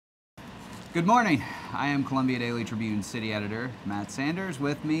Good morning. I am Columbia Daily Tribune City Editor Matt Sanders.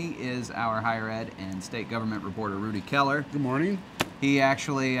 With me is our higher ed and state government reporter Rudi Keller. Good morning. He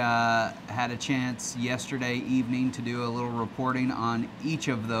actually had a chance yesterday evening to do a little reporting on each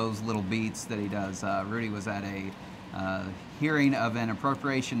of those little beats that he does. Rudi was at a hearing of an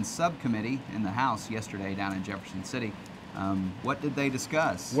appropriations subcommittee in the House yesterday down in Jefferson City. What did they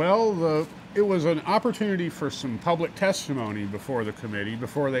discuss? Well, it was an opportunity for some public testimony before the committee,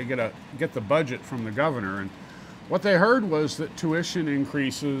 before they get the budget from the governor. And what they heard was that tuition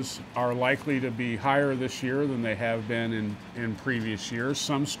increases are likely to be higher this year than they have been in previous years.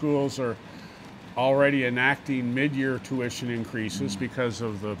 Some schools are already enacting mid-year tuition increases because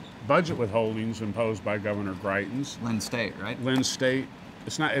of the budget withholdings imposed by Governor Greitens. Lynn State, right? Lynn State.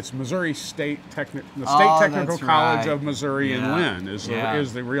 It's Missouri State Technical College of Missouri in Lynn is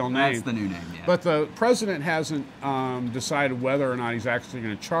the real name. That's the new name, yeah. But the president hasn't decided whether or not he's actually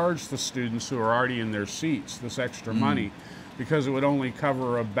going to charge the students who are already in their seats this extra money, because it would only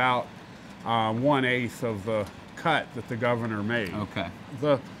cover about 1/8 of the cut that the governor made. Okay.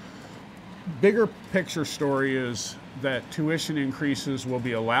 The bigger picture story is that tuition increases will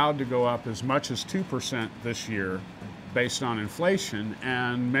be allowed to go up as much as 2% this year based on inflation,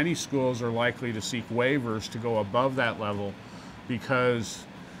 and many schools are likely to seek waivers to go above that level because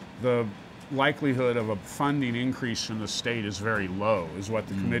the likelihood of a funding increase from the state is very low, is what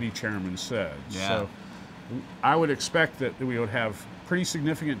the committee chairman said. Yeah. So I would expect that we would have pretty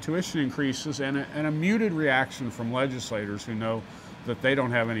significant tuition increases and a muted reaction from legislators who know that they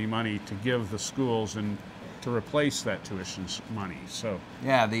don't have any money to give the schools and to replace that tuition money. So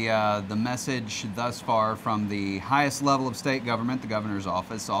yeah, the message thus far from the highest level of state government, the governor's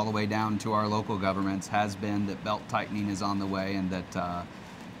office, all the way down to our local governments, has been that belt tightening is on the way and that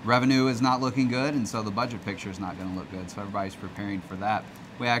revenue is not looking good, and so the budget picture is not going to look good. So everybody's preparing for that.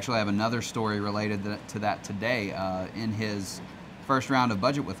 We actually have another story related to that today. In his first round of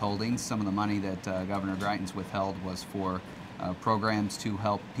budget withholdings, some of the money that Governor Greitens withheld was for programs to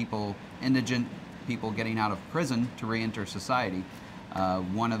help indigent people getting out of prison to re-enter society.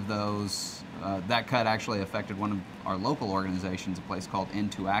 One of those, that cut actually affected one of our local organizations, a place called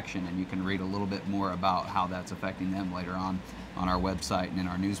Into Action, and you can read a little bit more about how that's affecting them later on our website and in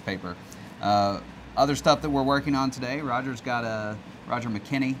our newspaper. Other stuff that we're working on today, Roger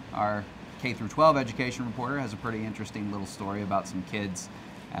McKinney, our K-12 education reporter, has a pretty interesting little story about some kids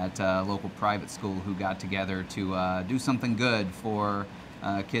at a local private school who got together to do something good for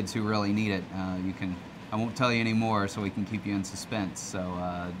kids who really need it. I won't tell you any more so we can keep you in suspense, so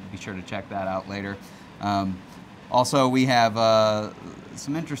be sure to check that out later. Also, we have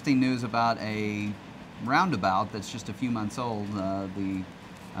some interesting news about a roundabout that's just a few months old, the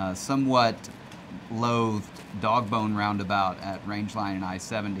somewhat loathed Dogbone roundabout at Rangeline and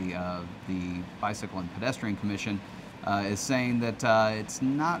I-70. The Bicycle and Pedestrian Commission is saying that it's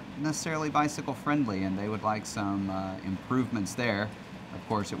not necessarily bicycle friendly, and they would like some improvements there. Of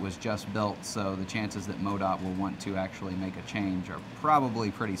course, it was just built, so the chances that MoDOT will want to actually make a change are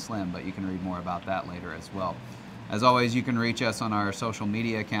probably pretty slim, but you can read more about that later as well. As always, you can reach us on our social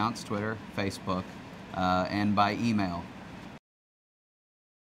media accounts, Twitter, Facebook, and by email.